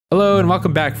Hello and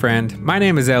welcome back, friend. My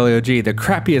name is Eguy, the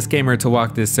crappiest gamer to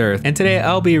walk this earth, and today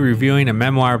I'll be reviewing A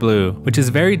Memoir Blue, which is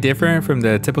very different from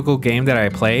the typical game that I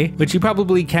play, which you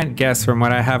probably can't guess from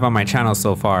what I have on my channel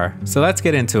so far. So let's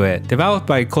get into it. Developed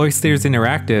by Cloisters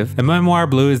Interactive, A Memoir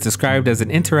Blue is described as an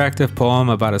interactive poem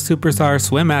about a superstar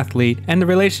swim athlete and the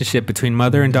relationship between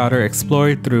mother and daughter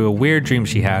explored through a weird dream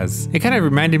she has. It kind of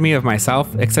reminded me of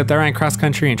myself, except I ran cross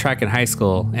country and track in high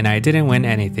school, and I didn't win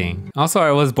anything. Also,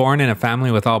 I was born in a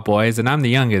family with all boys and I'm the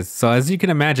youngest, so as you can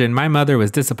imagine, my mother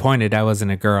was disappointed I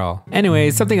wasn't a girl.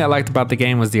 Anyways, something I liked about the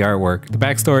game was the artwork. The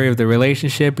backstory of the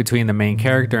relationship between the main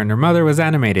character and her mother was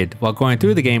animated, while going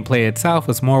through the gameplay itself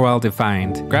was more well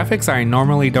defined. Graphics I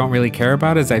normally don't really care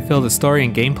about, as I feel the story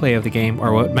and gameplay of the game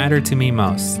are what matter to me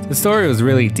most. The story was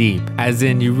really deep, as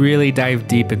in you really dive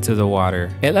deep into the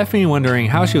water. It left me wondering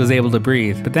how she was able to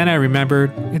breathe, but then I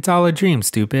remembered, it's all a dream,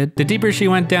 stupid. The deeper she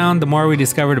went down, the more we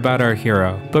discovered about our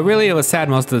hero. But really it was sad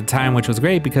most of the time, which was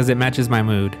great because it matches my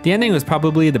mood. The ending was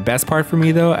probably the best part for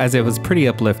me though, as it was pretty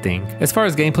uplifting. As far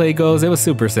as gameplay goes, it was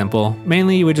super simple.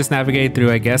 Mainly you would just navigate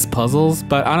through, I guess, puzzles,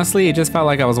 but honestly it just felt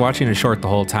like I was watching a short the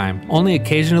whole time, only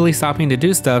occasionally stopping to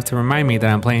do stuff to remind me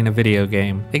that I'm playing a video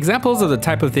game. Examples of the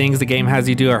type of things the game has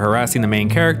you do are harassing the main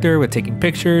character with taking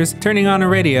pictures, turning on a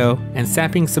radio, and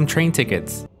stamping some train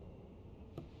tickets.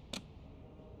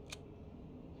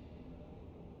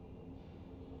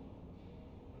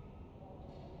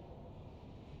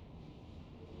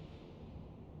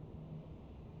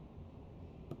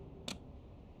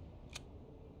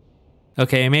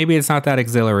 Okay, maybe it's not that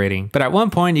exhilarating, but at one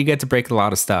point you get to break a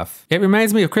lot of stuff. It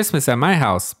reminds me of Christmas at my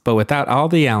house, but without all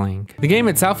the yelling. The game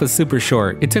itself is super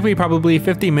short. It took me probably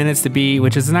 50 minutes to beat,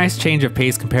 which is a nice change of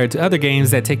pace compared to other games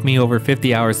that take me over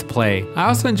 50 hours to play. I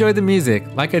also enjoy the music.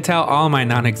 Like I tell all my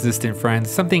non-existent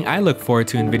friends, something I look forward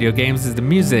to in video games is the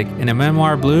music, and A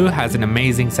Memoir Blue has an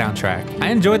amazing soundtrack. I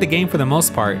enjoyed the game for the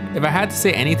most part. If I had to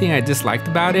say anything I disliked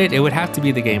about it, it would have to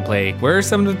be the gameplay. Were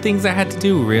some of the things I had to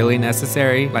do really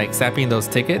necessary, like sapping those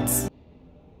tickets?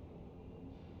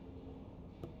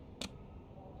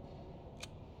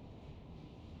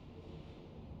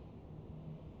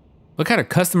 What kind of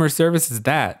customer service is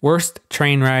that? Worst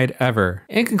train ride ever.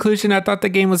 In conclusion, I thought the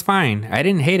game was fine. I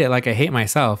didn't hate it like I hate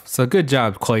myself, so good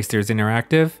job, Cloisters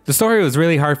Interactive. The story was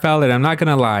really heartfelt and I'm not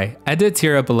gonna lie, I did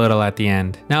tear up a little at the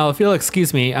end. Now if you'll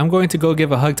excuse me, I'm going to go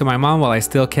give a hug to my mom while I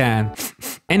still can.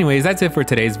 Anyways, that's it for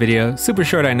today's video. Super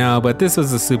short I know, but this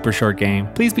was a super short game.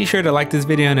 Please be sure to like this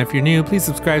video, and if you're new, please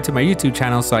subscribe to my YouTube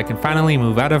channel so I can finally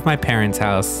move out of my parents'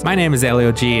 house. My name is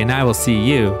Eguy and I will see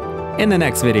you in the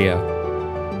next video.